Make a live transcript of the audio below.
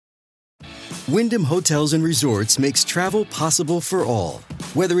Wyndham Hotels and Resorts makes travel possible for all.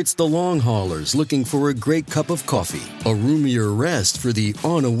 Whether it's the long haulers looking for a great cup of coffee, a roomier rest for the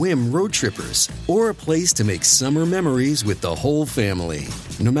on-a-whim road trippers, or a place to make summer memories with the whole family.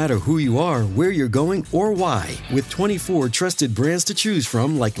 No matter who you are, where you're going, or why, with 24 trusted brands to choose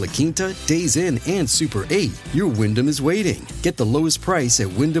from like La Quinta, Days Inn, and Super 8, your Wyndham is waiting. Get the lowest price at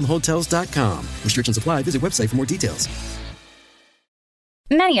WyndhamHotels.com. Restrictions apply. Visit website for more details.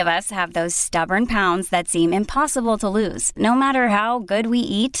 Many of us have those stubborn pounds that seem impossible to lose, no matter how good we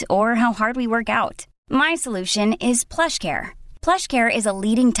eat or how hard we work out. My solution is PlushCare. PlushCare is a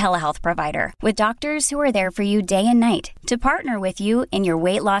leading telehealth provider with doctors who are there for you day and night to partner with you in your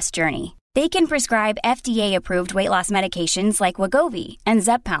weight loss journey. They can prescribe FDA-approved weight loss medications like Wegovy and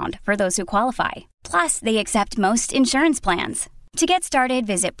Zepbound for those who qualify. Plus, they accept most insurance plans. To get started,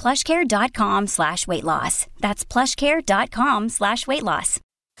 visit plushcare.com/weightloss. That's plushcare.com/weightloss.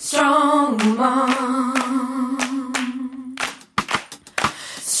 Strong woman.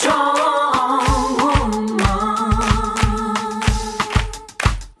 Strong woman.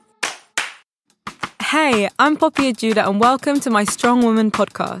 Hey, I'm Poppy Ajuda and welcome to my Strong Woman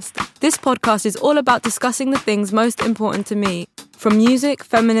podcast. This podcast is all about discussing the things most important to me, from music,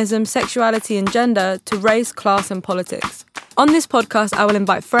 feminism, sexuality and gender to race, class and politics. On this podcast, I will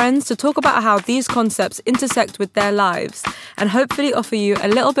invite friends to talk about how these concepts intersect with their lives and hopefully offer you a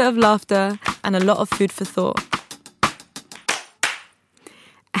little bit of laughter and a lot of food for thought.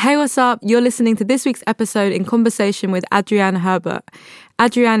 Hey, what's up? You're listening to this week's episode in conversation with Adrienne Herbert.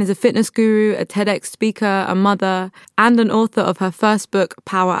 Adrienne is a fitness guru, a TEDx speaker, a mother, and an author of her first book,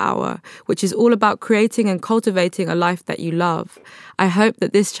 Power Hour, which is all about creating and cultivating a life that you love. I hope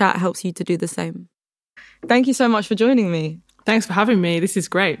that this chat helps you to do the same. Thank you so much for joining me. Thanks for having me. This is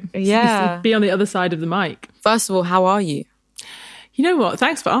great. Yeah. Be on the other side of the mic. First of all, how are you? You know what?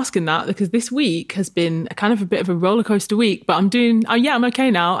 Thanks for asking that, because this week has been a kind of a bit of a roller coaster week, but I'm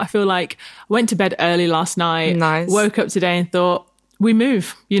okay now. I feel like I went to bed early last night. Nice. Woke up today and thought, we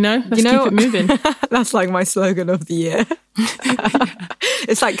move, let's keep it moving. That's like my slogan of the year.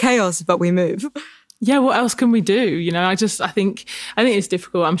 It's like chaos, but we move. Yeah, what else can we do? I think it's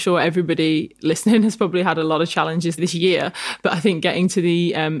difficult. I'm sure everybody listening has probably had a lot of challenges this year, but I think getting to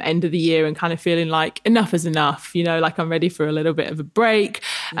the end of the year and kind of feeling like enough is enough, like I'm ready for a little bit of a break.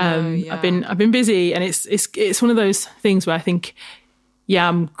 Yeah. I've been busy, and it's one of those things where I think,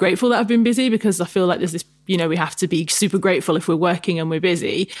 I'm grateful that I've been busy, because I feel like there's this, we have to be super grateful if we're working and we're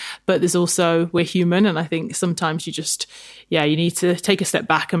busy, but there's also, we're human. And I think sometimes you just, you need to take a step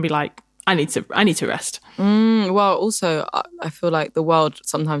back and be like, I need to rest. Well, also, I feel like the world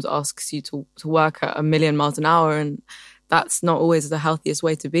sometimes asks you to work at 1,000,000 miles an hour, and that's not always the healthiest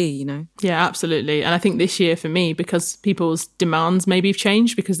way to be, Yeah, absolutely. And I think this year for me, because people's demands maybe have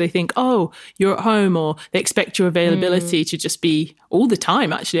changed, because they think, oh, you're at home, or they expect your availability to just be all the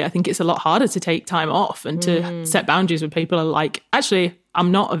time. Actually, I think it's a lot harder to take time off and to set boundaries when people are like, actually, I'm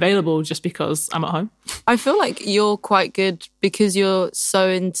not available just because I'm at home. I feel like you're quite good because you're so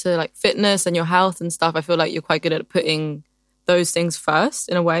into like fitness and your health and stuff. I feel like you're quite good at putting those things first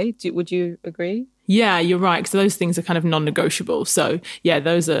in a way. Would you agree? Yeah, you're right, because those things are kind of non-negotiable. So yeah,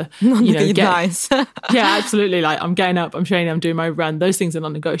 those are, nice. Yeah, absolutely. Like I'm getting up, I'm training, I'm doing my run. Those things are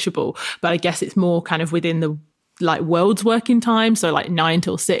non-negotiable. But I guess it's more kind of within the world's working time. So 9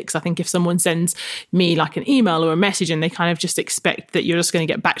 till 6. I think if someone sends me like an email or a message and they kind of just expect that you're just going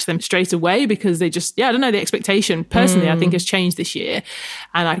to get back to them straight away, because they just, I don't know, the expectation personally, I think has changed this year.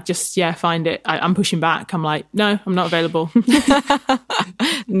 And I just, find it, I'm pushing back. I'm like, no, I'm not available.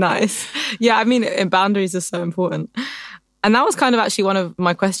 Nice. Yeah, I mean, boundaries are so important. And that was kind of actually one of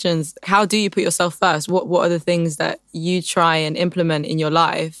my questions. How do you put yourself first? What are the things that you try and implement in your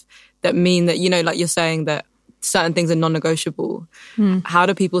life that mean that, like you're saying that certain things are non-negotiable? How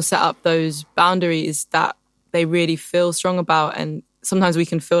do people set up those boundaries that they really feel strong about? And sometimes we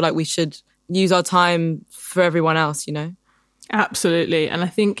can feel like we should use our time for everyone else, Absolutely. And I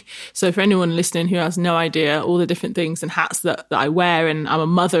think, so for anyone listening who has no idea all the different things and hats that I wear, and I'm a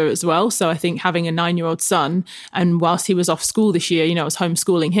mother as well. So I think having a 9-year-old son, and whilst he was off school this year, I was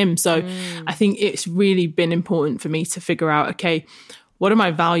homeschooling him. So I think it's really been important for me to figure out, okay, what are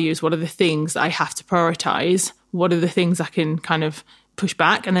my values? What are the things I have to prioritize? What are the things I can kind of push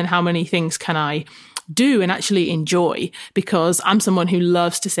back? And then how many things can I do and actually enjoy? Because I'm someone who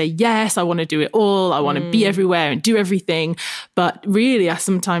loves to say, yes, I want to do it all. I want to be everywhere and do everything. But really, I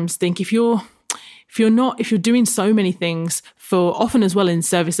sometimes think if you're doing so many things for often as well in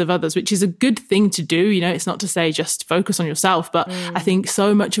service of others, which is a good thing to do, it's not to say just focus on yourself, but I think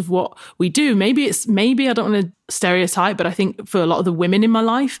so much of what we do, maybe I don't want to stereotype, but I think for a lot of the women in my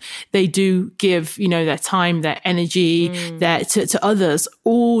life, they do give, you know, their time, their energy, to others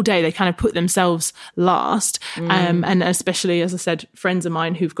all day. They kind of put themselves last. And especially, as I said, friends of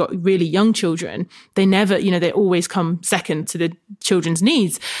mine who've got really young children, they never, you know, they always come second to the children's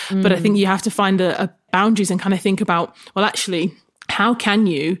needs. But I think you have to find a boundaries and kind of think about, well, actually, how can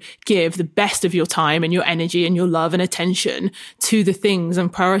you give the best of your time and your energy and your love and attention to the things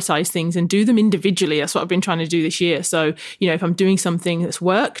and prioritize things and do them individually? That's what I've been trying to do this year. So, you know, if I'm doing something that's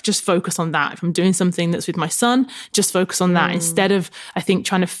work, just focus on that. If I'm doing something that's with my son, just focus on that instead of, I think,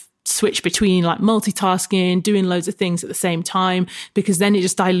 trying to switch between like multitasking, doing loads of things at the same time, because then it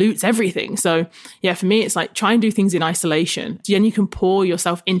just dilutes everything. So yeah, for me, it's like try and do things in isolation. Then you can pour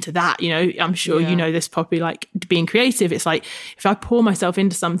yourself into that. You know, I'm sure you know this probably, like being creative. It's like if I pour myself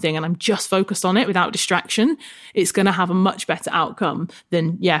into something and I'm just focused on it without distraction, it's going to have a much better outcome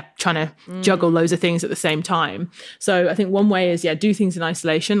than trying to juggle loads of things at the same time. So I think one way is do things in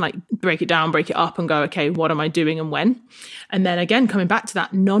isolation, like break it down, break it up and go, okay, what am I doing and when? And then again, coming back to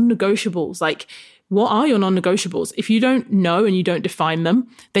that non-negotiables, like what are your non-negotiables? If you don't know and you don't define them,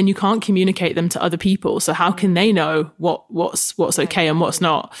 then you can't communicate them to other people. So how can they know what's okay and what's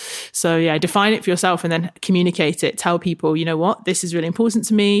not? So define it for yourself and then communicate it. Tell people, you know what, this is really important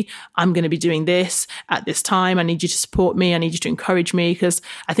to me. I'm going to be doing this at this time. I need you to support me. I need you to encourage me. Because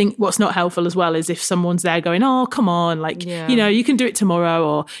I think what's not helpful as well is if someone's there going, oh, come on, like, you know, you can do it tomorrow,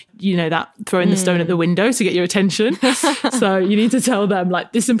 or, you know, that throwing the stone at the window to get your attention. So you need to tell them,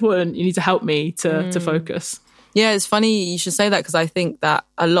 like, this is important. You need to help me to focus. Yeah, it's funny you should say that, because I think that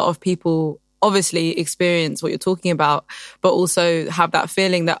a lot of people obviously experience what you're talking about, but also have that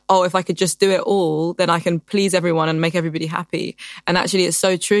feeling that, oh, if I could just do it all, then I can please everyone and make everybody happy. And actually, it's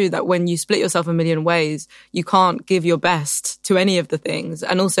so true that when you split yourself a million ways, you can't give your best to any of the things.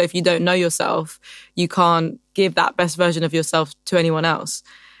 And also, if you don't know yourself, you can't give that best version of yourself to anyone else.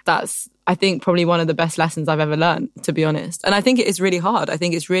 That's, I think, probably one of the best lessons I've ever learned, to be honest. And I think it is really hard. I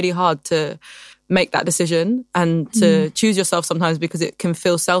think it's really hard to make that decision and to choose yourself sometimes, because it can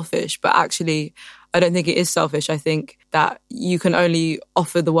feel selfish. But actually, I don't think it is selfish. I think that you can only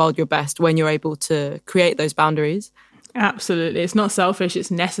offer the world your best when you're able to create those boundaries. Absolutely. It's not selfish.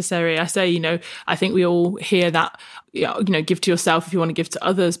 It's necessary. I say, you know, I think we all hear that, you know, give to yourself if you want to give to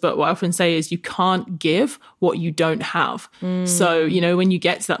others. But what I often say is you can't give what you don't have. So, you know, when you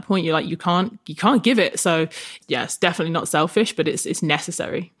get to that point, you're like, you can't give it. So yeah, it's definitely not selfish, but it's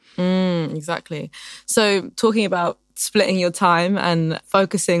necessary. Exactly. So talking about splitting your time and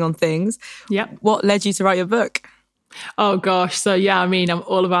focusing on things, what led you to write your book? Oh gosh. So I mean, I'm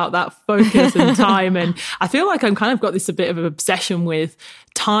all about that focus and time. And I feel like I'm kind of got this a bit of an obsession with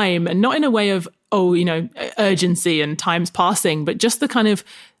time, and not in a way of, oh, you know, urgency and time's passing, but just the kind of,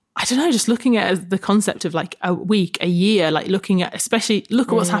 I don't know, just looking at the concept of like a week, a year, like looking at, especially look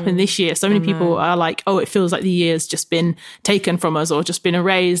at what's happened this year. So many people are like, oh, it feels like the year's just been taken from us or just been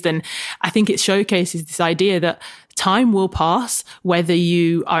erased. And I think it showcases this idea that time will pass, whether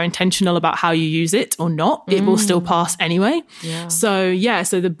you are intentional about how you use it or not, it will still pass anyway. So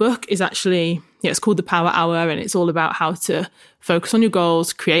the book is actually, it's called The Power Hour, and it's all about how to focus on your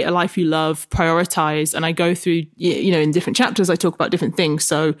goals, create a life you love, prioritize. And I go through, you know, in different chapters, I talk about different things.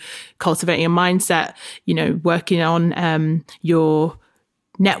 So cultivating a mindset, you know, working on your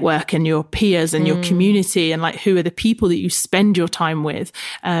network and your peers and your community, and like who are the people that you spend your time with.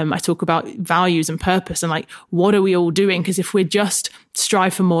 I talk about values and purpose, and like what are we all doing? Because if we're just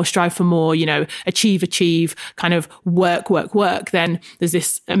strive for more, you know, achieve, kind of work, then there's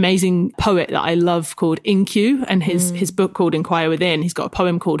this amazing poet that I love called Incu, and his book called Inquire Within. He's got a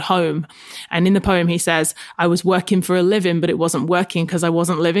poem called Home. And in the poem, he says, I was working for a living, but it wasn't working because I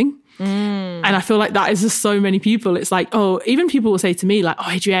wasn't living. And I feel like that is just so many people. It's like, oh, even people will say to me like,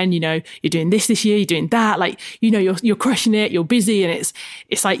 oh, Adrienne, you know, you're doing this year, you're doing that. Like, you know, you're crushing it, you're busy. And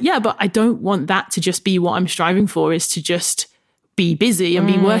it's like, yeah, but I don't want that to just be what I'm striving for, is to just be busy and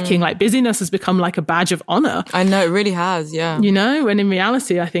be working. Like busyness has become like a badge of honor. I know, it really has. Yeah. You know, and in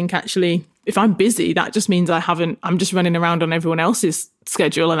reality, I think actually, if I'm busy, that just means I'm just running around on everyone else's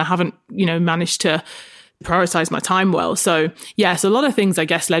schedule, and I haven't, you know, managed to prioritize my time well. So a lot of things, I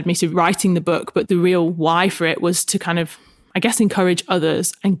guess, led me to writing the book, but the real why for it was to kind of I guess, encourage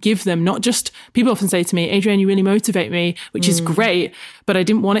others and give them not just, people often say to me, Adrienne, you really motivate me, which is great, but I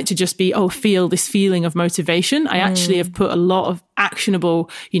didn't want it to just be, feel this feeling of motivation. I actually have put a lot of actionable,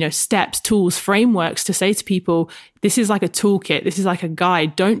 steps, tools, frameworks to say to people, this is like a toolkit. This is like a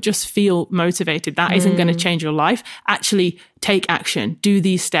guide. Don't just feel motivated. That isn't going to change your life. Actually take action, do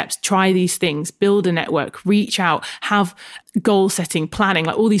these steps, try these things, build a network, reach out, have goal setting, planning,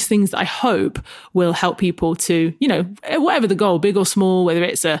 like all these things that I hope will help people to, whatever the goal, big or small, whether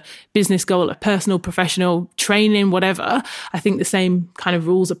it's a business goal, a personal, professional, training, whatever, I think the same kind of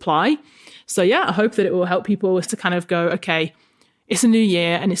rules apply. So yeah, I hope that it will help people to kind of go, okay, it's a new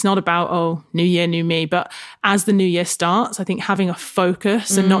year and it's not about, new year, new me. But as the new year starts, I think having a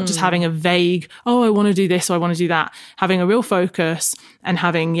focus and not just having a vague, I want to do this or I want to do that, having a real focus and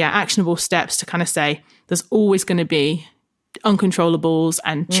having, actionable steps to kind of say, there's always going to be uncontrollables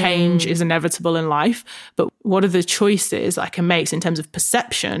and change is inevitable in life. But what are the choices I can make in terms of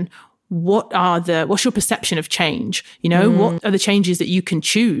perception? What's your perception of change? What are the changes that you can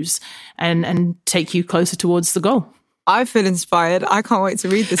choose and take you closer towards the goal? I feel inspired. I can't wait to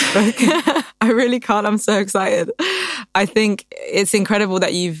read this book. I really can't. I'm so excited. I think it's incredible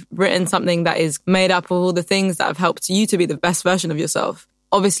that you've written something that is made up of all the things that have helped you to be the best version of yourself.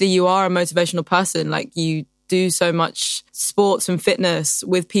 Obviously, you are a motivational person. Like, you do so much sports and fitness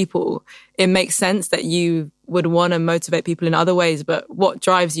with people. It makes sense that you would want to motivate people in other ways. But what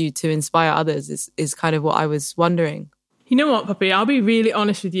drives you to inspire others is kind of what I was wondering. You know what, Poppy? I'll be really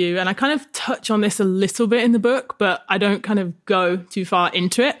honest with you. And I kind of touch on this a little bit in the book, but I don't kind of go too far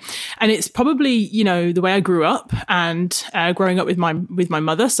into it. And it's probably, the way I grew up and growing up with my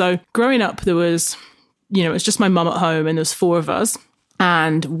mother. So growing up, there was, it was just my mum at home and there was 4 of us.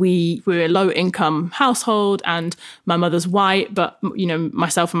 And we were a low income household and my mother's white, but,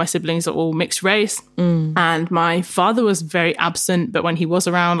 myself and my siblings are all mixed race. And my father was very absent, but when he was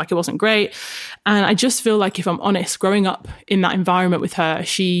around, it wasn't great. And I just feel like, if I'm honest, growing up in that environment with her,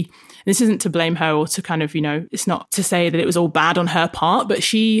 this isn't to blame her or to kind of, it's not to say that it was all bad on her part, but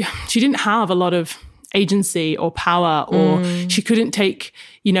she didn't have a lot of agency or power, or she couldn't take,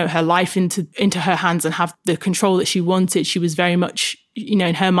 her life into her hands and have the control that she wanted. She was very much, in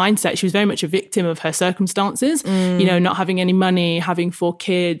her mindset, she was very much a victim of her circumstances, not having any money, having 4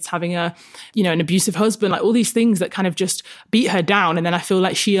 kids, having an abusive husband, like all these things that kind of just beat her down. And then I feel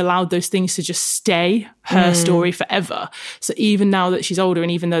like she allowed those things to just stay her story forever. So even now that she's older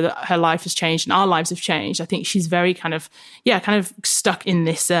and even though that her life has changed and our lives have changed, I think she's very kind of stuck in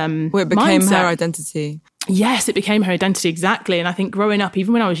this it became mindset. Her identity. Yes, it became her identity, exactly. And I think growing up,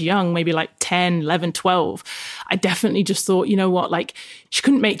 even when I was young, maybe like 10, 11, 12, I definitely just thought, she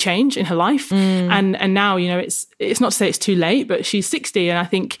couldn't make change in her life. And now, it's not to say it's too late, but she's 60. And I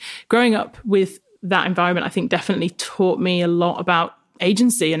think growing up with that environment, I think definitely taught me a lot about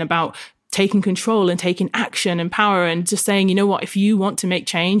agency and about taking control and taking action and power and just saying, if you want to make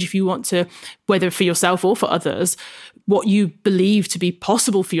change, if you want to, whether for yourself or for others, what you believe to be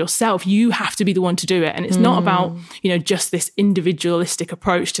possible for yourself, you have to be the one to do it. And it's not about, just this individualistic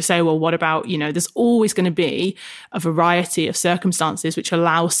approach to say, well, what about, there's always going to be a variety of circumstances which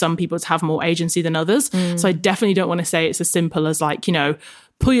allow some people to have more agency than others. So I definitely don't want to say it's as simple as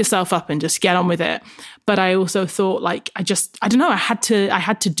pull yourself up and just get on with it. But I also thought I don't know, I had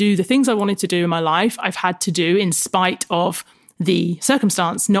to do the things I wanted to do in my life. I've had to do in spite of the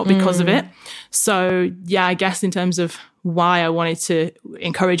circumstance, not because of it. So yeah, I guess in terms of why I wanted to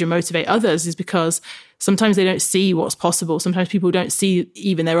encourage and motivate others is because sometimes they don't see what's possible. Sometimes people don't see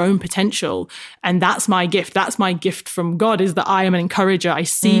even their own potential. And that's my gift. That's my gift from God, is that I am an encourager. I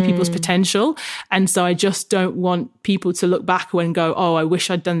see people's potential. And so I just don't want people to look back and go, I wish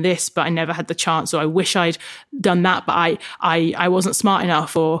I'd done this, but I never had the chance. Or I wish I'd done that, but I wasn't smart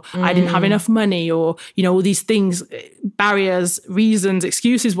enough, or I didn't have enough money, or, all these things, barriers, reasons,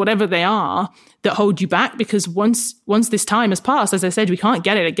 excuses, whatever they are, that hold you back. Because once this time has passed, as I said, we can't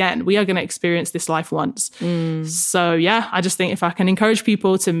get it again. We are going to experience this life once. So yeah, I just think if I can encourage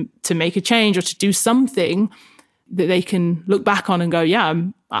people to make a change or to do something that they can look back on and go, yeah,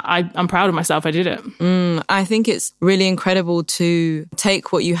 I'm proud of myself. I did it. I think it's really incredible to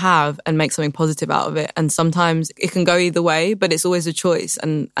take what you have and make something positive out of it. And sometimes it can go either way, but it's always a choice.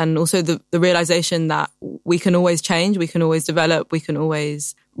 And also the realization that we can always change, we can always develop, we can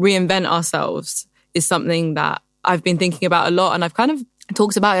always reinvent ourselves is something that I've been thinking about a lot. And I've kind of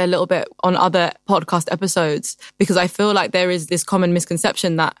talked about it a little bit on other podcast episodes, because I feel like there is this common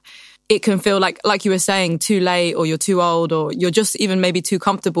misconception that it can feel like you were saying, too late, or you're too old, or you're just even maybe too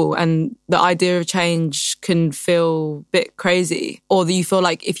comfortable. And the idea of change can feel a bit crazy. Or that you feel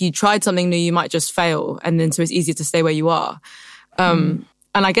like if you tried something new, you might just fail. And then so it's easier to stay where you are. And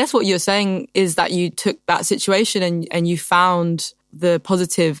I guess what you're saying is that you took that situation and you found the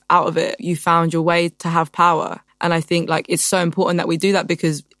positive out of it. You found your way to have power. And I think like it's so important that we do that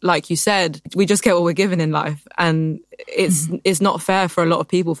because, like you said, we just get what we're given in life. And it's not fair for a lot of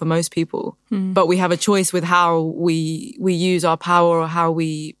people, for most people. But we have a choice with how we use our power or how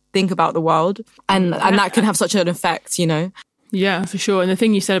we think about the world. And that can have such an effect, you know? Yeah, for sure. And the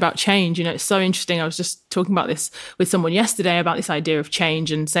thing you said about change, you know, it's so interesting. I was just talking about this with someone yesterday about this idea of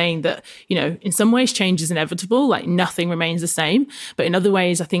change and saying that, you know, in some ways change is inevitable, like nothing remains the same. But in other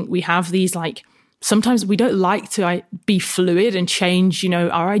ways, I think we have these like, sometimes we don't like to be fluid and change, you know,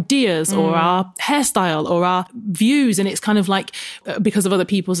 our ideas or our hairstyle or our views. And it's kind of like because of other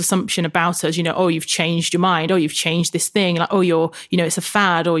people's assumption about us, you know, oh, you've changed your mind. Oh, you've changed this thing. Like, oh, you're, you know, it's a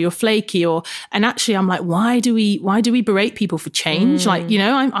fad or you're flaky and actually I'm like, why do we berate people for change? Like, you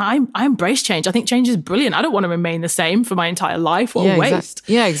know, I embrace change. I think change is brilliant. I don't want to remain the same for my entire life. What a waste.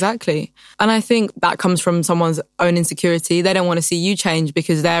 Yeah, exactly. And I think that comes from someone's own insecurity. They don't want to see you change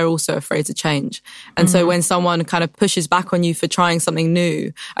because they're also afraid to change. And so when someone kind of pushes back on you for trying something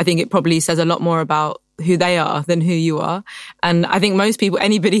new, I think it probably says a lot more about who they are than who you are. And I think most people,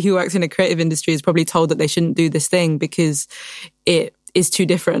 anybody who works in a creative industry is probably told that they shouldn't do this thing because it is too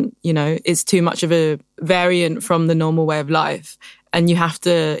different, you know, it's too much of a variant from the normal way of life. And you have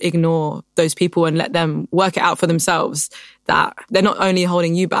to ignore those people and let them work it out for themselves, that they're not only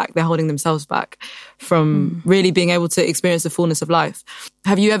holding you back, they're holding themselves back from really being able to experience the fullness of life.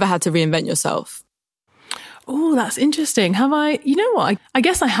 Have you ever had to reinvent yourself? Oh, that's interesting. Have I? You know what? I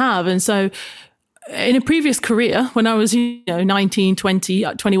guess I have. And so in a previous career, when I was, 19, 20,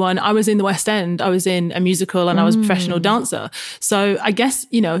 21, I was in the West End. I was in a musical and I was a professional dancer. So I guess,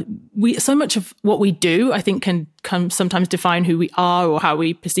 so much of what we do, I think can sometimes define who we are or how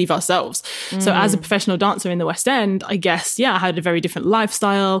we perceive ourselves. So as a professional dancer in the West End, I guess, I had a very different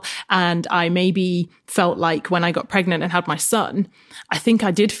lifestyle. And I maybe felt like when I got pregnant and had my son, I think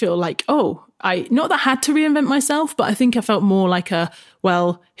I did feel like, not that I had to reinvent myself, but I think I felt more like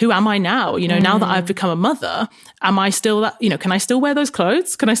who am I now? Now that I've become a mother, am I still that, can I still wear those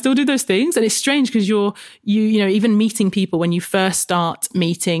clothes? Can I still do those things? And it's strange because you even meeting people when you first start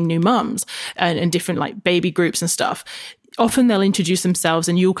meeting new mums and different like baby groups and stuff, often they'll introduce themselves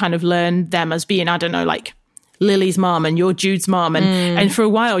and you'll kind of learn them as being, I don't know, like Lily's mom and you're Jude's mom. And for a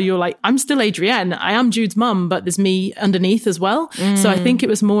while you're like, I'm still Adrienne. I am Jude's mom, but there's me underneath as well. So I think it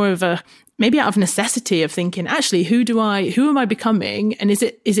was more of maybe out of necessity of thinking, actually, who am I becoming? And is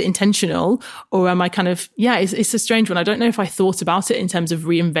it know, or am I kind of, it's a strange one. I don't know if I thought about it in terms of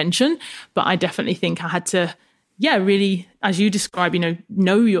reinvention, but I definitely think I had to, really, as you describe,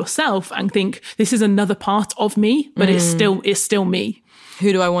 know yourself and think this is another part of me, but it's still me.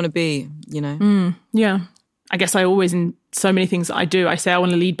 Who do I want to be, Yeah. I guess I always, in so many things that I do, I say I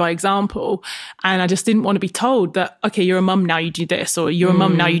want to lead by example. And I just didn't want to be told that, okay, you're a mum, now you do this, or you're a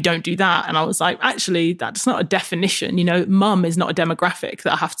mum, now you don't do that. And I was like, actually, that's not a definition. Mum is not a demographic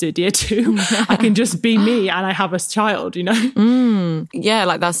that I have to adhere to. I can just be me and I have a child, Yeah,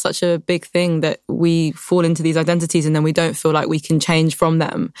 like that's such a big thing that we fall into these identities and then we don't feel like we can change from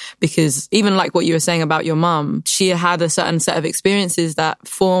them. Because even like what you were saying about your mum, she had a certain set of experiences that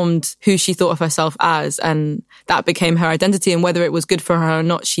formed who she thought of herself as, and that became her identity. And whether it was good for her or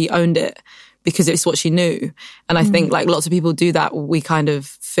not, she owned it because it's what she knew. And I think like lots of people do that. We kind of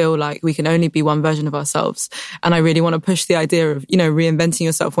feel like we can only be one version of ourselves. And I really want to push the idea of, reinventing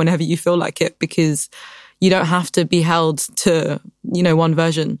yourself whenever you feel like it, because you don't have to be held to, one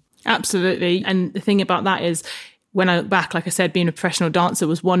version. Absolutely. And the thing about that is, when I look back, like I said, being a professional dancer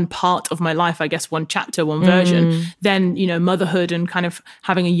was one part of my life, I guess, one chapter, one version. Then, motherhood and kind of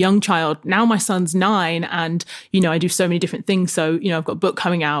having a young child. Now my son's 9 and, I do so many different things. So, I've got a book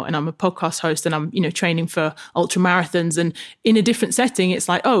coming out and I'm a podcast host and I'm, training for ultra marathons. And in a different setting, it's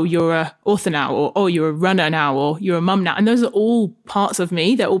like, oh, you're a author now, or oh, you're a runner now, or you're a mum now. And those are all parts of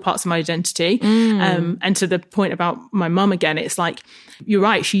me. They're all parts of my identity. And to the point about my mum again, it's like, you're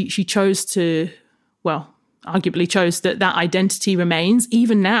right. She chose to, arguably chose that identity remains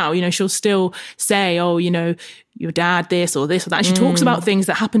even now. She'll still say, oh, your dad this or this or that. And she talks about things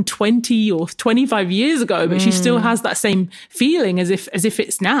that happened 20 or 25 years ago, but she still has that same feeling as if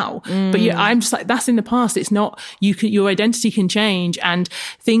it's now. But yeah, I'm just like, that's in the past. It's not, your identity can change, and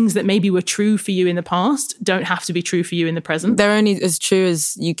things that maybe were true for you in the past don't have to be true for you in the present. They're only as true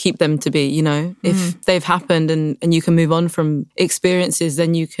as you keep them to be, you know. If they've happened and you can move on from experiences,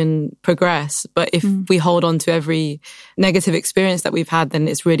 then you can progress. But if we hold on to every negative experience that we've had, then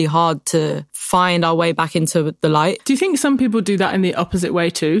it's really hard to find our way back into the light. Do you think some people do that in the opposite way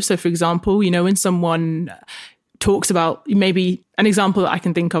too? So for example, you know, when someone talks about, maybe an example that I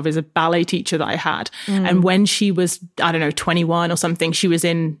can think of is a ballet teacher that I had. And when she was, 21 or something, she was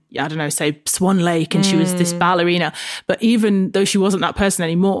in, say Swan Lake, and she was this ballerina. But even though she wasn't that person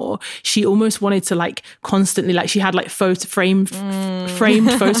anymore, she almost wanted to like constantly, like she had like framed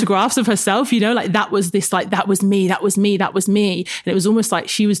photographs of herself, you know, like that was me. And it was almost like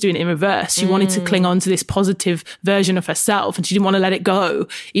she was doing it in reverse. She wanted to cling on to this positive version of herself, and she didn't want to let it go,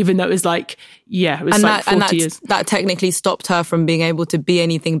 even though it was like, it was like 40 years. That technically stopped her from being able to be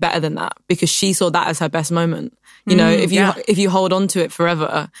anything better than that, because she saw that as her best moment. You know, if you hold on to it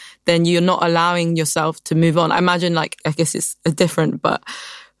forever, then you're not allowing yourself to move on. I imagine, like, I guess it's different, but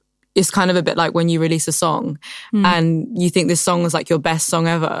it's kind of a bit like when you release a song and you think this song was like your best song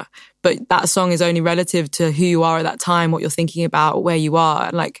ever, but that song is only relative to who you are at that time, what you're thinking about, where you are.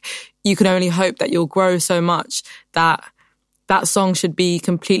 And like, you can only hope that you'll grow so much that song should be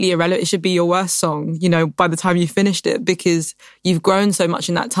completely irrelevant. It should be your worst song, you know, by the time you finished it, because you've grown so much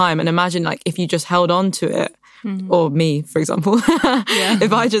in that time. And imagine, like, if you just held on to it, or me, for example,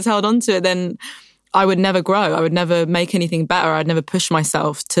 if I just held on to it, then I would never grow. I would never make anything better. I'd never push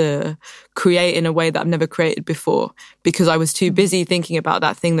myself to create in a way that I've never created before, because I was too busy thinking about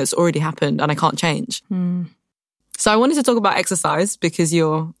that thing that's already happened and I can't change. So I wanted to talk about exercise, because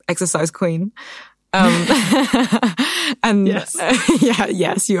you're exercise queen. And yes,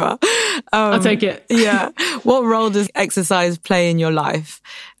 yes, you are. I'll take it. What role does exercise play in your life,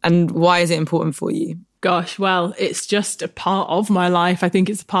 and why is it important for you? Gosh, well, it's just a part of my life. I think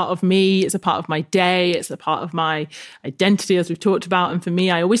it's a part of me. It's a part of my day. It's a part of my identity, as we've talked about. And for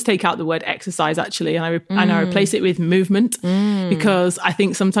me, I always take out the word exercise, actually, and I replace it with movement, because I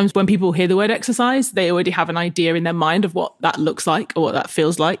think sometimes when people hear the word exercise, they already have an idea in their mind of what that looks like or what that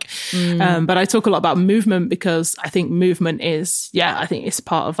feels like. But I talk a lot about movement, because I think movement is, I think it's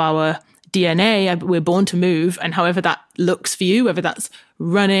part of our DNA. We're born to move, and however that looks for you, whether that's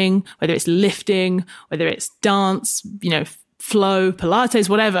running, whether it's lifting, whether it's dance, you know, flow, Pilates,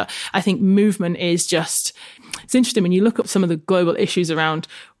 whatever, I think movement is just, it's interesting when you look up some of the global issues around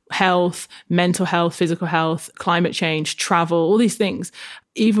health, mental health, physical health, climate change, travel, all these things.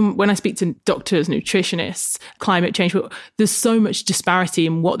 Even when I speak to doctors, nutritionists, climate change, there's so much disparity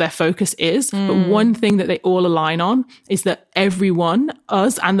in what their focus is. But one thing that they all align on is that everyone,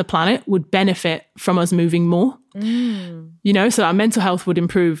 us and the planet, would benefit from us moving more. You know, so our mental health would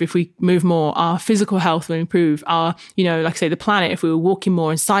improve if we move more. Our physical health would improve. Our, you know, like I say, the planet, if we were walking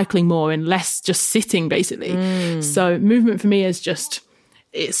more and cycling more and less just sitting, basically. So movement for me is just,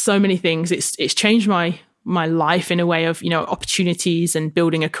 it's so many things. It's changed my life in a way of, you know, opportunities and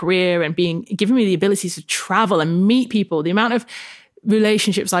building a career and giving me the ability to travel and meet people. The amount of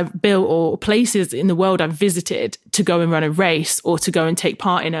relationships I've built or places in the world I've visited to go and run a race or to go and take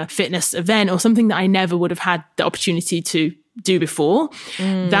part in a fitness event or something that I never would have had the opportunity to do before.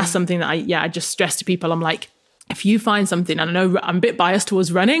 That's something that I just stress to people. I'm like, if you find something, I don't know, I'm a bit biased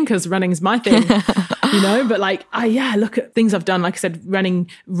towards running because running is my thing, you know, but like, I look at things I've done, like I said, running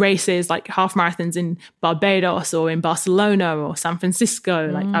races, like half marathons in Barbados or in Barcelona or San Francisco.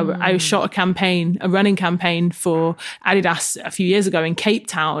 Like I shot a running campaign for Adidas a few years ago in Cape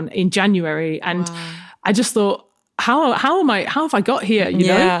Town in January. And I just thought, how have I got here, you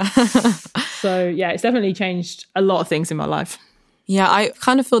know? So it's definitely changed a lot of things in my life. Yeah, I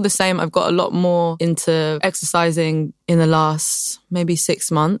kind of feel the same. I've got a lot more into exercising in the last maybe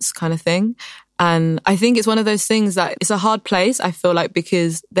 6 months kind of thing. And I think it's one of those things that it's a hard place, I feel like,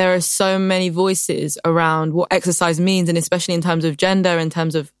 because there are so many voices around what exercise means. And especially in terms of gender, in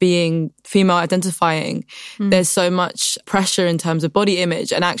terms of being female identifying, there's so much pressure in terms of body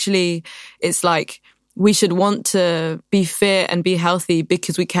image. And actually, it's like, we should want to be fit and be healthy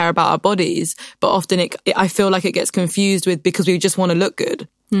because we care about our bodies. But often I feel like it gets confused with because we just want to look good.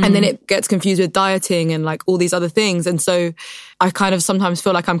 And then it gets confused with dieting and like all these other things. And so I kind of sometimes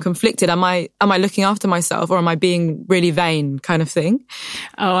feel like I'm conflicted. Am I looking after myself or am I being really vain kind of thing?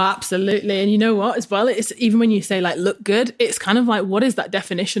 Oh, absolutely. And you know what as well? It's even when you say like look good, it's kind of like, what is that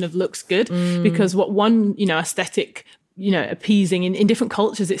definition of looks good? Because what one, you know, aesthetic appeasing. In different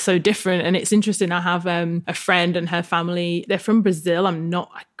cultures, it's so different. And it's interesting. I have a friend and her family, they're from Brazil.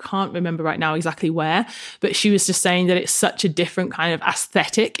 I can't remember right now exactly where, but she was just saying that it's such a different kind of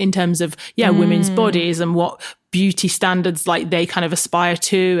aesthetic in terms of, women's bodies and what beauty standards like they kind of aspire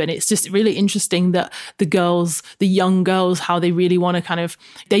to. And it's just really interesting that the young girls, how they really want to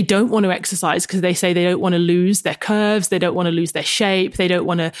they don't want to exercise because they say they don't want to lose their curves. They don't want to lose their shape.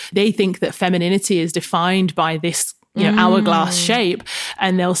 They think that femininity is defined by this hourglass shape.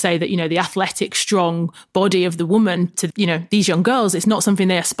 And they'll say that, the athletic, strong body of the woman to, these young girls, it's not something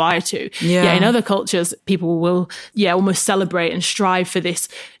they aspire to. Yeah. In other cultures, people will, almost celebrate and strive for this,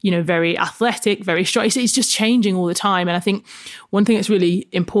 very athletic, very strong. It's just changing all the time. And I think one thing that's really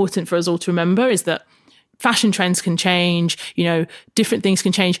important for us all to remember is that fashion trends can change, different things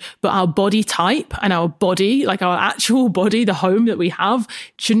can change, but our body type and our body, like our actual body, the home that we have,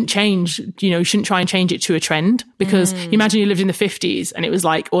 shouldn't change, shouldn't try and change it to a trend. Because imagine you lived in the 50s and it was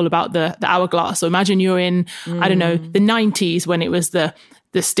like all about the hourglass. So imagine you're in, I don't know, the 90s when it was the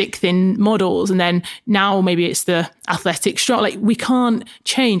stick thin models. And then now maybe it's the athletic strong. Like we can't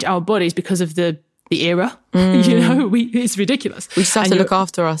change our bodies because of the era. It's ridiculous. We just have to look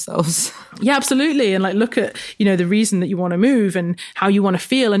after ourselves. Yeah, absolutely. And look at, the reason that you want to move and how you want to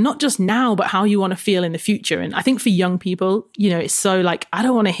feel, and not just now, but how you want to feel in the future. And I think for young people, it's so I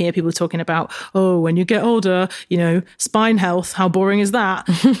don't want to hear people talking about, when you get older, spine health, how boring is that?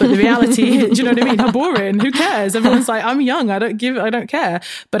 But the reality is, do you know what I mean? How boring? Who cares? Everyone's like, I'm young. I don't care.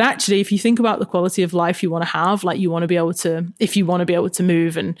 But actually, if you think about the quality of life you want to have, you want to be able to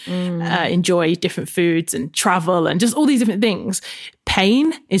move and enjoy different foods and travel and just all these different things,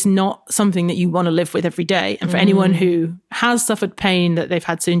 pain is not something that you want to live with every day. And for anyone who has suffered pain that they've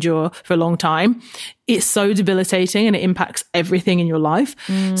had to endure for a long time, it's so debilitating and it impacts everything in your life.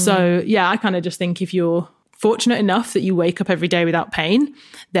 So I kind of just think if you're fortunate enough that you wake up every day without pain,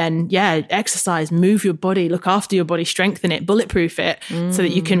 then exercise, move your body, look after your body, strengthen it, bulletproof it so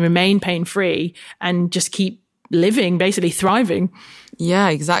that you can remain pain-free and just keep living, basically thriving. Yeah,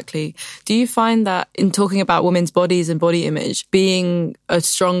 exactly. Do you find that in talking about women's bodies and body image, being a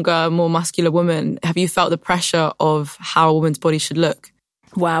stronger, more muscular woman, have you felt the pressure of how a woman's body should look?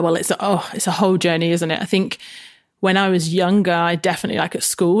 Wow, well, it's a whole journey, isn't it? I think when I was younger, I definitely at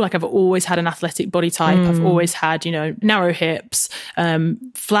school, I've always had an athletic body type. I've always had, narrow hips,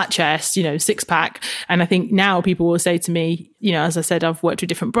 flat chest, six pack. And I think now people will say to me, as I said, I've worked with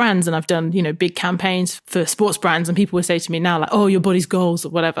different brands and I've done, big campaigns for sports brands. And people will say to me now, oh, your body's goals or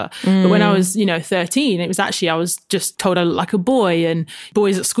whatever. But when I was, 13, it was actually, I was just told I looked like a boy. And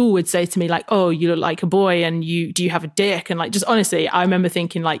boys at school would say to me oh, you look like a boy and do you have a dick? And just honestly, I remember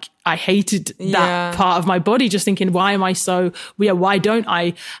thinking I hated that part of my body, just thinking, why am I so, why don't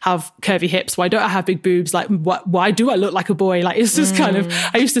I have curvy hips? Why don't I have big boobs? Why do I look like a boy? It's just kind of,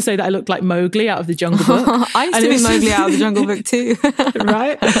 I used to say that I looked like Mowgli out of the Jungle Book. I used to be Mowgli out of the Jungle Book too.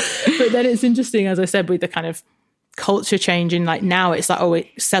 Right? But then it's interesting, as I said, with the kind of culture changing, now it's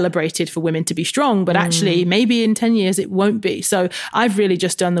it's celebrated for women to be strong, but actually maybe in 10 years it won't be. So I've really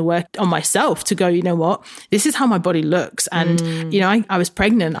just done the work on myself to go, you know what, this is how my body looks. And I was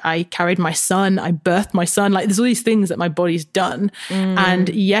pregnant, I carried my son, I birthed my son, there's all these things that my body's done. And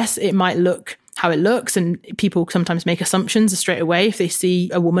yes, it might look how it looks, and people sometimes make assumptions straight away if they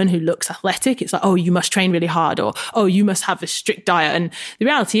see a woman who looks athletic. It's oh, you must train really hard, or oh, you must have a strict diet. And the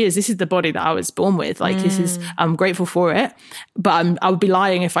reality is, this is the body that I was born with. This is, I'm grateful for it, but I would be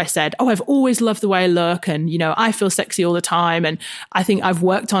lying if I said, oh, I've always loved the way I look and I feel sexy all the time. And I think I've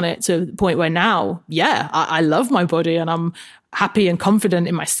worked on it to the point where now, I love my body and I'm happy and confident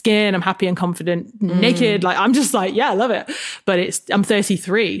in my skin. I'm happy and confident naked. I'm just I love it. But I'm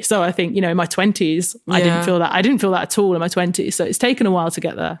 33. So I think, in my 20s, I didn't feel that. I didn't feel that at all in my 20s. So it's taken a while to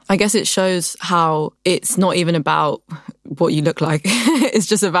get there. I guess it shows how it's not even about what you look like. It's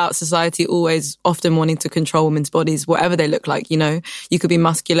just about society always often wanting to control women's bodies, whatever they look like. You could be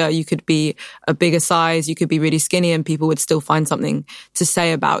muscular, you could be a bigger size, you could be really skinny, and people would still find something to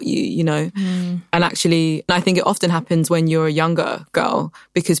say about you, And actually, I think it often happens when you're a younger girl,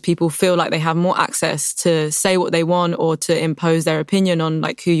 because people feel like they have more access to say what they want or to impose their opinion on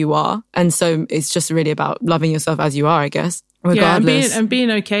who you are. And so it's just really about loving yourself as you are, I guess. Regardless. Yeah, and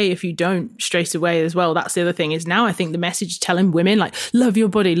being okay if you don't straight away as well. That's the other thing, is now I think the message telling women love your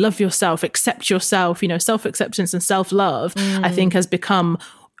body, love yourself, accept yourself, self-acceptance and self-love, I think has become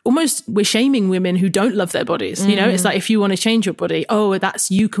almost we're shaming women who don't love their bodies. You know, it's like, if you want to change your body, oh,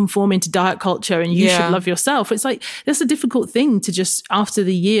 that's you conforming to diet culture and you should love yourself. It's like, that's a difficult thing to just, after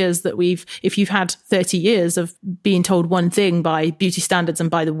the years that if you've had 30 years of being told one thing by beauty standards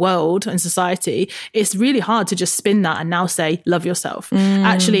and by the world and society, it's really hard to just spin that and now say, love yourself.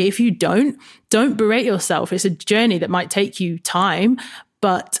 Actually, if you don't berate yourself. It's a journey that might take you time,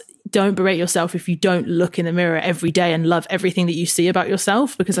 but don't berate yourself if you don't look in the mirror every day and love everything that you see about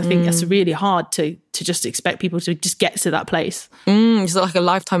yourself, because I think that's really hard to just expect people to just get to that place. It's like a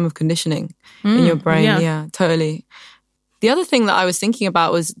lifetime of conditioning in your brain. Yeah, totally. The other thing that I was thinking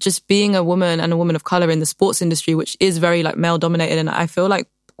about was just being a woman and a woman of colour in the sports industry, which is very like male dominated, and I feel like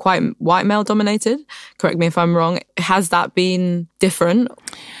quite white male dominated. Correct me if I'm wrong. Has that been different?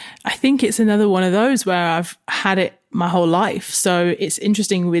 I think it's another one of those where I've had it my whole life. So it's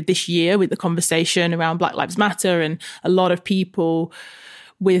interesting with this year, with the conversation around Black Lives Matter, and a lot of people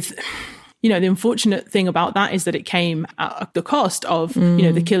with, you know, the unfortunate thing about that is that it came at the cost of, you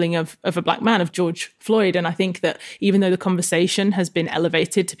know, the killing of a black man, of George Floyd. And I think that even though the conversation has been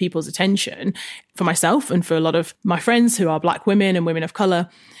elevated to people's attention, for myself and for a lot of my friends who are Black women and women of colour,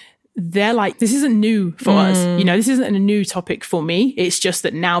 they're like, this isn't new for us. You know, this isn't a new topic for me. It's just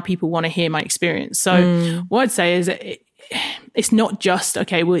that now people want to hear my experience. So what I'd say is that it's not just,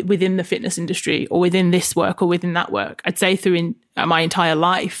 okay, within the fitness industry or within this work or within that work. I'd say through my entire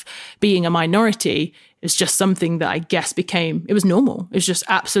life, being a minority is just something that I guess it was normal. It was just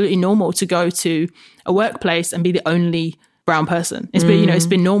absolutely normal to go to a workplace and be the only brown person. It's been, you know, it's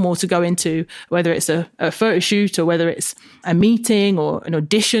been normal to go into, whether it's a photo shoot or whether it's a meeting or an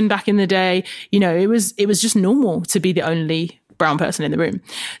audition back in the day, you know, it was just normal to be the only brown person in the room.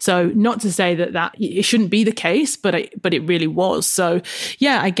 So not to say that it shouldn't be the case, but it really was. So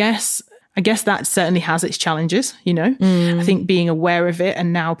yeah, I guess that certainly has its challenges, you know. I think being aware of it,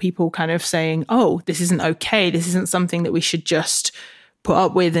 and now people kind of saying, oh, this isn't okay, this isn't something that we should just put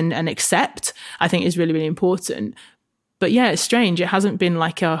up with and accept, I think is really, really important. But yeah, it's strange. It hasn't been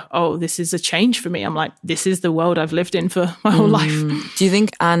like this is a change for me. I'm like, this is the world I've lived in for my whole life. Do you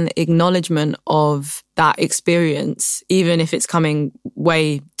think an acknowledgement of that experience, even if it's coming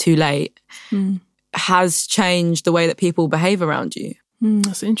way too late, has changed the way that people behave around you?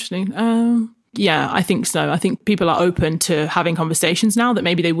 That's interesting. Yeah, I think so. I think people are open to having conversations now that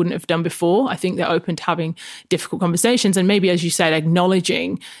maybe they wouldn't have done before. I think they're open to having difficult conversations and maybe, as you said,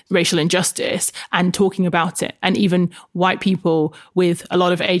 acknowledging racial injustice and talking about it. And even white people with a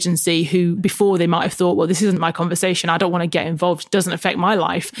lot of agency who before they might have thought, well, this isn't my conversation, I don't want to get involved, it doesn't affect my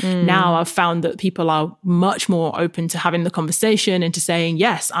life. Now I've found that people are much more open to having the conversation and to saying,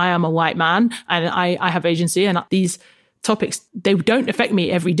 yes, I am a white man and I have agency, and these topics, they don't affect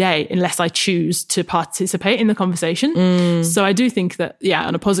me every day unless I choose to participate in the conversation. So I do think that, yeah,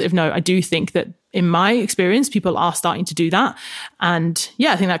 on a positive note, I do think that in my experience, people are starting to do that. And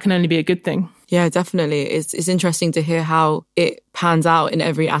yeah, I think that can only be a good thing. Yeah, definitely. It's interesting to hear how it pans out in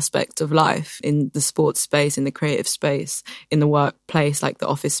every aspect of life, in the sports space, in the creative space, in the workplace, like the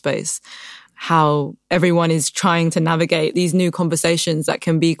office space. How everyone is trying to navigate these new conversations that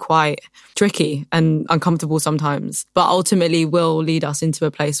can be quite tricky and uncomfortable sometimes, but ultimately will lead us into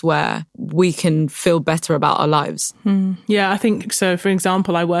a place where we can feel better about our lives. Yeah, I think so. For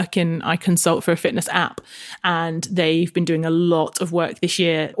example, I consult for a fitness app, and they've been doing a lot of work this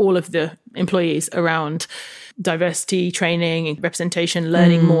year, all of the employees, around diversity training, representation,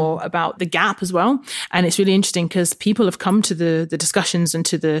 learning more about the gap as well. And it's really interesting because people have come to the discussions and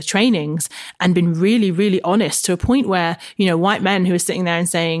to the trainings and been really, really honest, to a point where, you know, white men who are sitting there and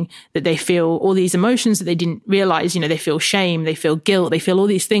saying that they feel all these emotions that they didn't realize, you know, they feel shame, they feel guilt, they feel all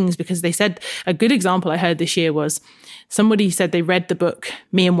these things, because they said, a good example I heard this year was somebody said they read the book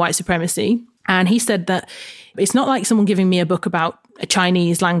Me and White Supremacy. And he said that it's not like someone giving me a book about a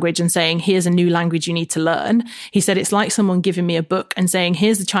Chinese language and saying, here's a new language you need to learn. He said, it's like someone giving me a book and saying,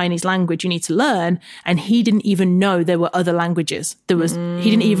 here's the Chinese language you need to learn. And he didn't even know there were other languages. He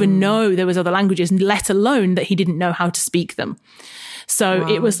didn't even know there was other languages, let alone that he didn't know how to speak them. So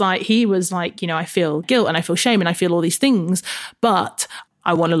It was like, he was like, you know, I feel guilt and I feel shame and I feel all these things, but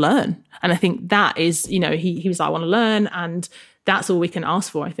I want to learn. And I think that is, you know, he was like, I want to learn. And that's all we can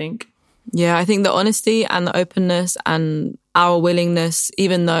ask for, I think. Yeah, I think the honesty and the openness and our willingness,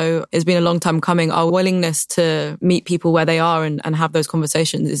 even though it's been a long time coming, our willingness to meet people where they are and have those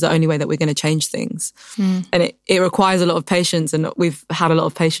conversations is the only way that we're going to change things. And it requires a lot of patience, and we've had a lot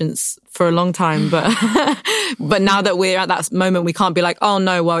of patience for a long time, but but now that we're at that moment, we can't be like, oh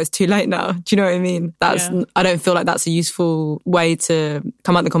no, well, it's too late now. Do you know what I mean? I don't feel like that's a useful way to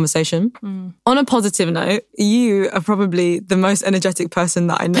come at the conversation. On a positive note, you are probably the most energetic person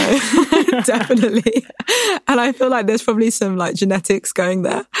that I know. Definitely. And I feel like there's probably some like genetics going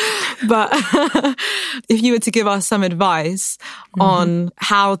there. But if you were to give us some advice on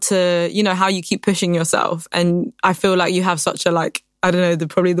how to, you know, how you keep pushing yourself, and I feel like you have such a like, I don't know,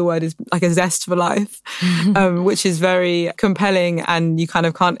 probably the word is like a zest for life, which is very compelling, and you kind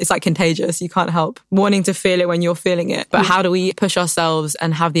of can't, it's like contagious. You can't help wanting to feel it when you're feeling it. But how do we push ourselves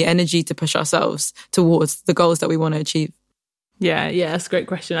and have the energy to push ourselves towards the goals that we want to achieve? Yeah, that's a great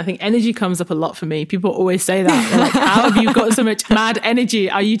question. I think energy comes up a lot for me. People always say that. They're like, how have you got so much mad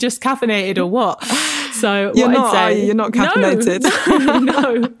energy? Are you just caffeinated or what? So You're what not, I'd say, are you? You're not caffeinated.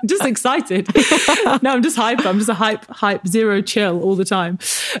 No, I'm just excited. No, I'm just hyper. I'm just a hype, zero chill all the time.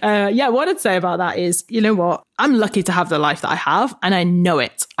 What I'd say about that is, you know what? I'm lucky to have the life that I have, and I know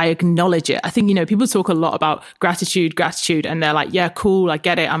it. I acknowledge it. I think, you know, people talk a lot about gratitude, and they're like, yeah, cool, I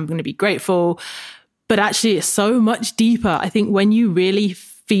get it. I'm going to be grateful. But actually, it's so much deeper. I think when you really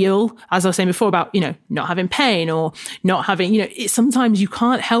feel, as I was saying before, about, you know, not having pain or not having, you know, sometimes you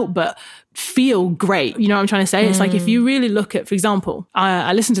can't help but feel great. You know what I'm trying to say? It's like, if you really look at, for example,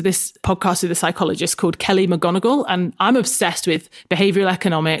 I listened to this podcast with a psychologist called Kelly McGonigal, and I'm obsessed with behavioral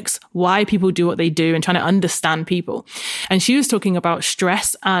economics, why people do what they do, and trying to understand people. And she was talking about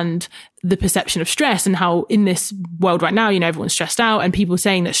stress and the perception of stress, and how in this world right now, you know, everyone's stressed out, and people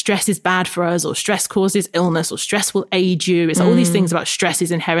saying that stress is bad for us, or stress causes illness, or stress will age you. It's all these things about stress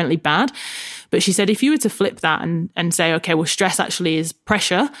is inherently bad. But she said, if you were to flip that and say, okay, well, stress actually is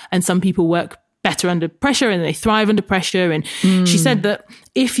pressure, and some people work better under pressure and they thrive under pressure. And she said that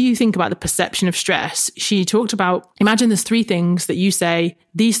if you think about the perception of stress, she talked about, imagine there's 3 things that you say,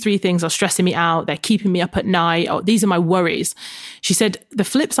 these 3 things are stressing me out, they're keeping me up at night, or these are my worries. She said the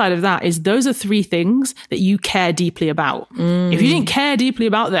flip side of that is those are 3 things that you care deeply about. If you didn't care deeply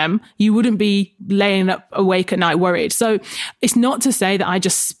about them, you wouldn't be laying up awake at night worried. So it's not to say that I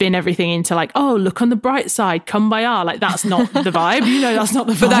just spin everything into like, oh, look on the bright side, kumbaya. Like, that's not the vibe. You know, that's not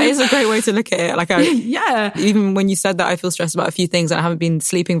the vibe. But that is a great way to look at it. Like, yeah. Even when you said that, I feel stressed about a few things, and I haven't been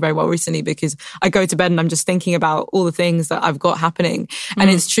sleeping very well recently because I go to bed and I'm just thinking about all the things that I've got happening. And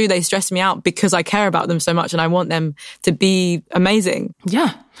it's true, they stress me out because I care about them so much and I want them to be amazing.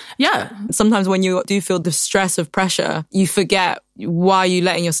 Yeah. Sometimes when you do feel the stress of pressure, you forget why you're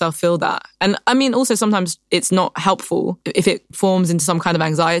letting yourself feel that. And I mean, also sometimes it's not helpful if it forms into some kind of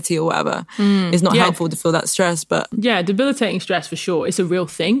anxiety or whatever. It's not helpful to feel that stress, but... Yeah, debilitating stress for sure. It's a real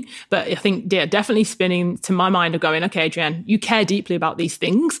thing. But I think, definitely spinning to my mind of going, okay, Adrienne, you care deeply about these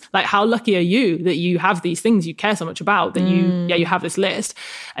things. Like, how lucky are you that you have these things you care so much about, that you have this list.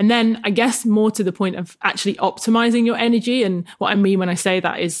 And then I guess more to the point of actually optimizing your energy. And what I mean when I say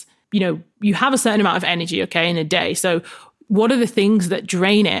that is, you know, you have a certain amount of energy, okay, in a day. So what are the things that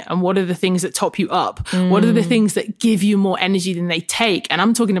drain it, and what are the things that top you up? What are the things that give you more energy than they take? And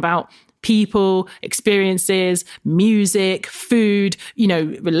I'm talking about people, experiences, music, food, you know,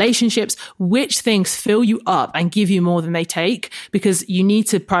 relationships. Which things fill you up and give you more than they take? Because you need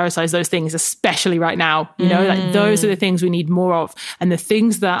to prioritize those things, especially right now. You know, like, those are the things we need more of. And the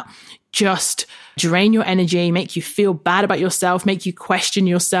things that just drain your energy, make you feel bad about yourself, make you question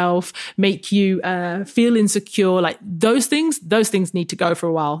yourself, make you feel insecure, like those things need to go for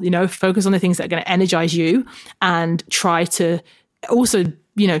a while. You know, focus on the things that are going to energize you, and try to also,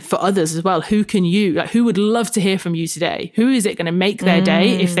 you know, for others as well, who would love to hear from you today? Who is it going to make their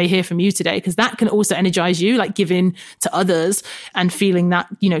day if they hear from you today? Because that can also energize you, like giving to others and feeling that,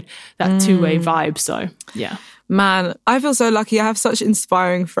 you know, that two-way vibe. So yeah. Man, I feel so lucky. I have such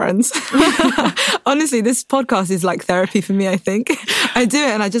inspiring friends. Honestly, this podcast is like therapy for me, I think. I do it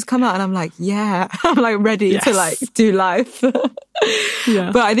and I just come out and I'm like, yeah, I'm like ready to like do life.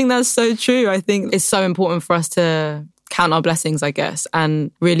 Yeah. But I think that's so true. I think it's so important for us to count our blessings, I guess,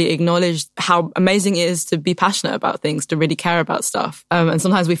 and really acknowledge how amazing it is to be passionate about things, to really care about stuff. And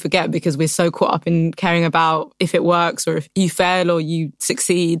sometimes we forget because we're so caught up in caring about if it works or if you fail or you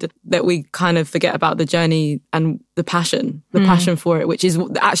succeed, that we kind of forget about the journey and the passion for it, which is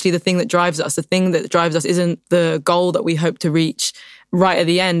actually the thing that drives us. The thing that drives us isn't the goal that we hope to reach right at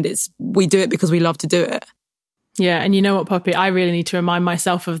the end. It's we do it because we love to do it. Yeah. And you know what, Poppy? I really need to remind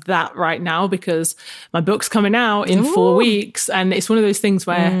myself of that right now, because my book's coming out in 4 weeks. And it's one of those things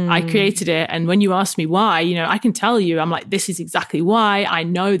where I created it. And when you ask me why, you know, I can tell you, I'm like, this is exactly why. I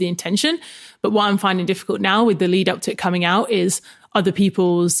know the intention. But what I'm finding difficult now with the lead up to it coming out is other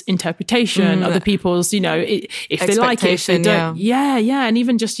people's interpretation, other people's, if they like it, if they don't. Yeah. And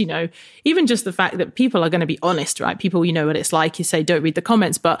even just the fact that people are going to be honest, right? People, you know what it's like. You say, don't read the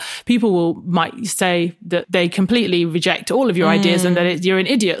comments, but people might say that they completely reject all of your ideas and that you're an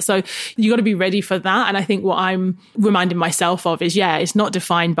idiot. So you got to be ready for that. And I think what I'm reminding myself of is, it's not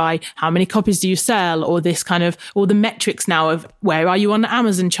defined by how many copies do you sell or this kind of, all the metrics now of where are you on the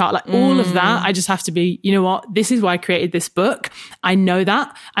Amazon chart, like all of that. I just have to be, you know what, this is why I created this book. I know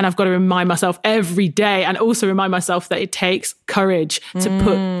that. And I've got to remind myself every day, and also remind myself that it takes courage to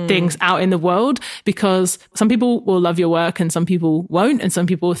put things out in the world, because some people will love your work and some people won't, and some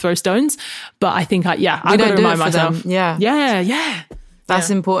people will throw stones. But I think, I've got to remind myself. Yeah. That's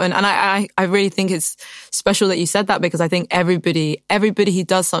important. And I really think it's special that you said that, because I think everybody who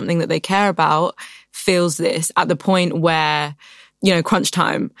does something that they care about feels this at the point where, crunch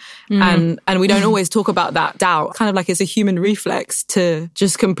time. And we don't always talk about that doubt. Kind of like it's a human reflex to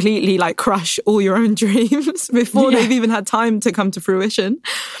just completely like crush all your own dreams before they've even had time to come to fruition.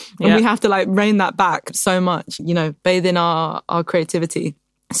 And we have to like rein that back so much, bathe in our creativity.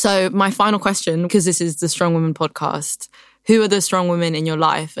 So my final question, because this is the Strong Women podcast, who are the strong women in your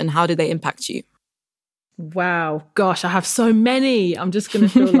life and how do they impact you? Wow. Gosh, I have so many. I'm just going to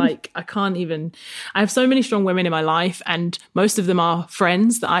feel like I have so many strong women in my life, and most of them are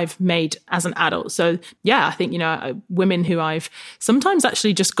friends that I've made as an adult. So I think, women who I've sometimes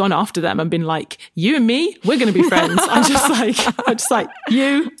actually just gone after them and been like, you and me, we're going to be friends. I'm just like,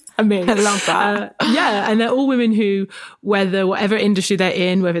 you and me. I love that. And they're all women who, whatever industry they're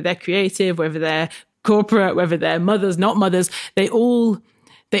in, whether they're creative, whether they're corporate, whether they're mothers, not mothers, they all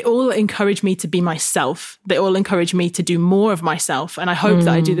encourage me to be myself. They all encourage me to do more of myself. And I hope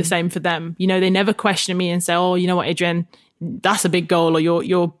that I do the same for them. They never question me and say, oh, you know what, Adrienne, that's a big goal, or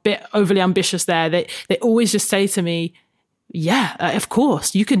you're a bit overly ambitious there. They always just say to me, of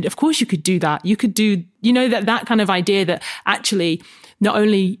course you could do that. You could do, that kind of idea that actually not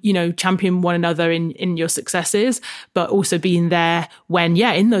only, champion one another in your successes, but also being there when,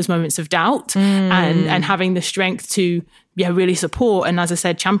 in those moments of doubt and having the strength to, really support. And as I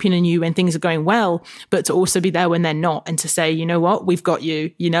said, championing you when things are going well, but to also be there when they're not, and to say, you know what, we've got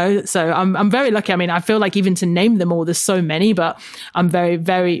you, So I'm very lucky. I mean, I feel like even to name them all, there's so many, but I'm very,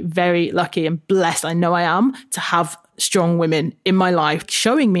 very, very lucky and blessed. I know I am to have strong women in my life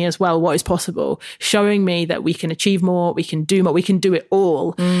showing me as well what is possible, showing me that we can achieve more, we can do more, we can do it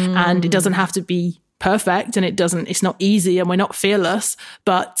all. And it doesn't have to be perfect, and it's not easy, and we're not fearless,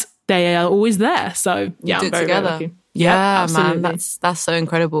 but they are always there. So I'm very, very lucky. Yeah, man, that's so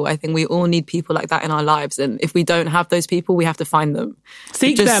incredible. I think we all need people like that in our lives, and if we don't have those people, we have to find them.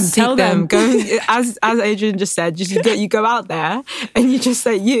 Tell them. Go, as Adrienne just said, you go out there and you just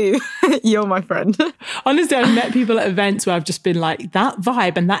say, you're my friend. Honestly, I've met people at events where I've just been like, that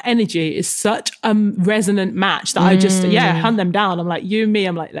vibe and that energy is such a resonant match that I just hunt them down. I'm like, you and me.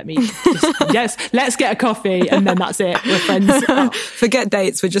 I'm like, let's get a coffee, and then that's it. We're friends. Forget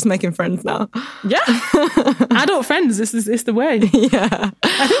dates. We're just making friends now. Yeah, adult friends. This is the way. Yeah,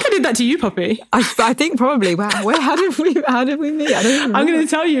 I think I did that to you, Poppy. I think probably. Wow, how did we meet? I don't even I'm going to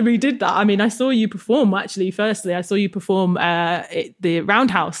tell you, we did that. I mean, I saw you perform. Actually, firstly, I saw you perform at the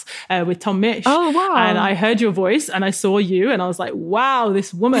Roundhouse with Tom Misch. Oh wow! And I heard your voice, and I saw you, and I was like, wow,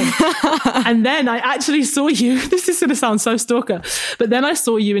 this woman. And then I actually saw you. This is going to sound so stalker, but then I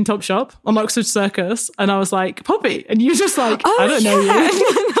saw you in Topshop on Oxford Circus, and I was like, Poppy, and you were just like, I don't know you.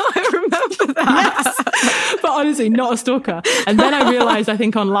 I remember that. Yes. But honestly, not a stalker. And then I realized, I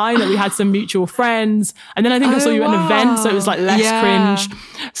think online, that we had some mutual friends. And then I think I saw you at an event, so it was like less cringe.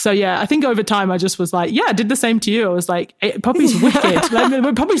 So I think over time I just was like, I did the same to you. I was like, Poppy's wicked.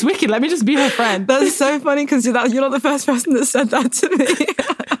 Poppy's wicked. Let me just be her friend. That's so funny, because you're not the first person that said that to me.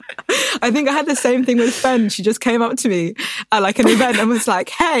 I think I had the same thing with Fen. She just came up to me at like an event and was like,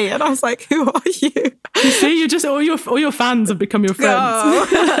 hey. And I was like, who are you? You see, you just, all your fans have become your friends.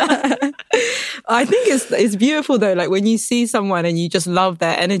 Oh. I think it's beautiful though. Like when you see someone and you just love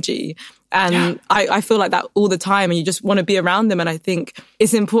their energy. And I feel like that all the time, and you just want to be around them. And I think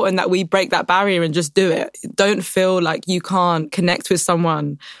it's important that we break that barrier and just do it. Don't feel like you can't connect with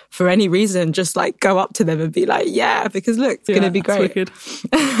someone for any reason. Just like go up to them and be like, because look, it's going to be great.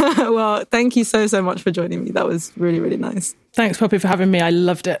 Well, thank you so, so much for joining me. That was really, really nice. Thanks, Poppy, for having me. I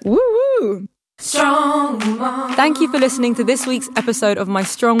loved it. Woo woo. Strong Woman. Thank you for listening to this week's episode of my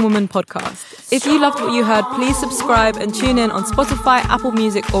Strong Woman podcast. If you loved what you heard, please subscribe and tune in on Spotify, Apple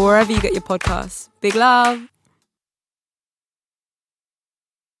Music, or wherever you get your podcasts. Big love.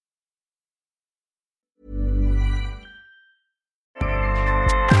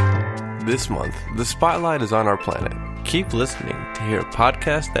 This month, the spotlight is on our planet. Keep listening to hear a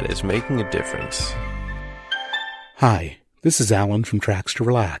podcast that is making a difference. Hi, this is Alan from Tracks to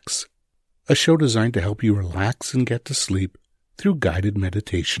Relax, a show designed to help you relax and get to sleep through guided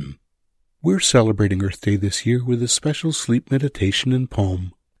meditation. We're celebrating Earth Day this year with a special sleep meditation and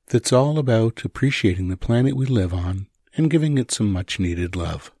poem that's all about appreciating the planet we live on and giving it some much-needed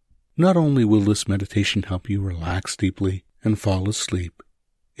love. Not only will this meditation help you relax deeply and fall asleep,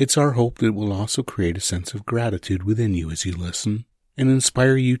 it's our hope that it will also create a sense of gratitude within you as you listen and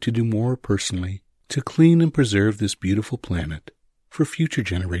inspire you to do more personally to clean and preserve this beautiful planet for future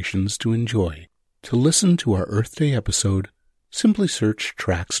generations to enjoy. To listen to our Earth Day episode, simply search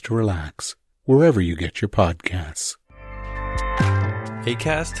Tracks to Relax wherever you get your podcasts.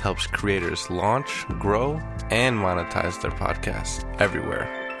 Acast helps creators launch, grow, and monetize their podcasts everywhere.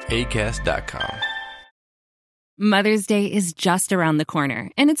 Acast.com. Mother's Day is just around the corner,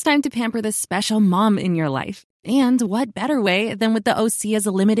 and it's time to pamper the special mom in your life. And what better way than with the Osea's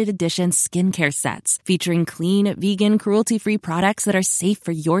limited edition skincare sets, featuring clean, vegan, cruelty-free products that are safe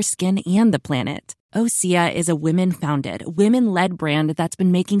for your skin and the planet. Osea is a women-founded, women-led brand that's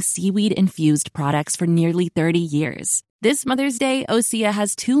been making seaweed-infused products for nearly 30 years. This Mother's Day, Osea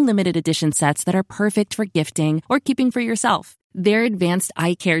has 2 limited edition sets that are perfect for gifting or keeping for yourself. Their advanced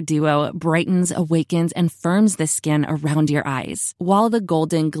eye care duo brightens, awakens, and firms the skin around your eyes, while the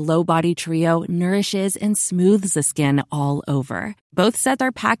Golden Glow Body Trio nourishes and smooths the skin all over. Both sets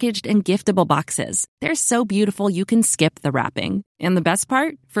are packaged in giftable boxes. They're so beautiful you can skip the wrapping. And the best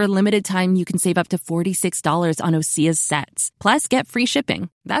part? For a limited time, you can save up to $46 on Osea's sets. Plus, get free shipping.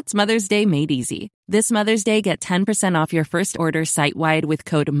 That's Mother's Day made easy. This Mother's Day, get 10% off your first order site-wide with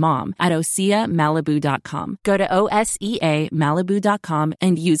code MOM at OseaMalibu.com. Go to OSEAMalibu.com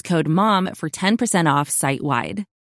and use code MOM for 10% off site-wide.